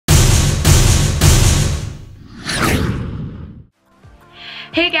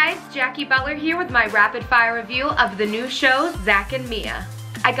Hey guys, Jackie Butler here with my rapid fire review of the new show, Zac Mia.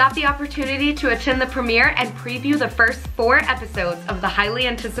 I got the opportunity to attend the premiere and preview the first 4 episodes of the highly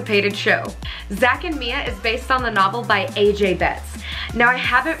anticipated show. Zac Mia is based on the novel by A.J. Betts. Now I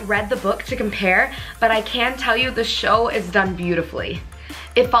haven't read the book to compare, but I can tell you the show is done beautifully.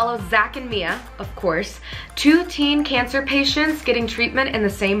 It follows Zac and Mia, of course, 2 teen cancer patients getting treatment in the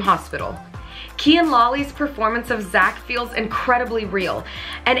same hospital. Kian Lawley's performance of Zac feels incredibly real,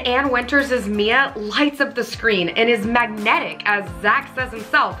 and Ann Winters' Mia lights up the screen and is magnetic, as Zac says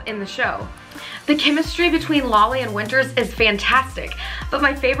himself in the show. The chemistry between Lawley and Winters is fantastic, but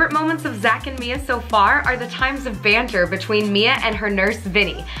my favorite moments of Zac and Mia so far are the times of banter between Mia and her nurse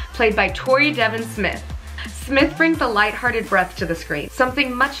Vinny, played by Tori Devon Smith. Smith brings a lighthearted breath to the screen,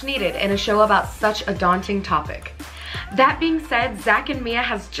 something much needed in a show about such a daunting topic. That being said, Zac and Mia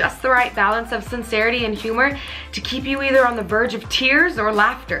has just the right balance of sincerity and humor to keep you either on the verge of tears or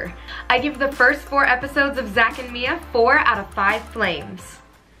laughter. I give the first 4 episodes of Zac and Mia 4 out of 5 flames.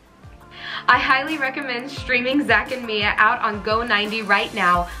 I highly recommend streaming Zac and Mia out on Go90 right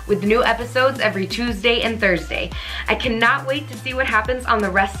now with new episodes every Tuesday and Thursday. I cannot wait to see what happens on the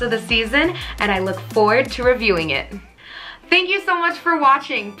rest of the season, and I look forward to reviewing it. Thank you so much for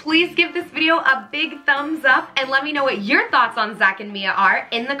watching. Please give this video a big thumbs up and let me know what your thoughts on Zac and Mia are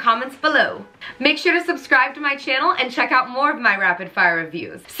in the comments below. Make sure to subscribe to my channel and check out more of my rapid fire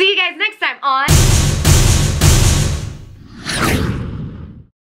reviews. See you guys next time on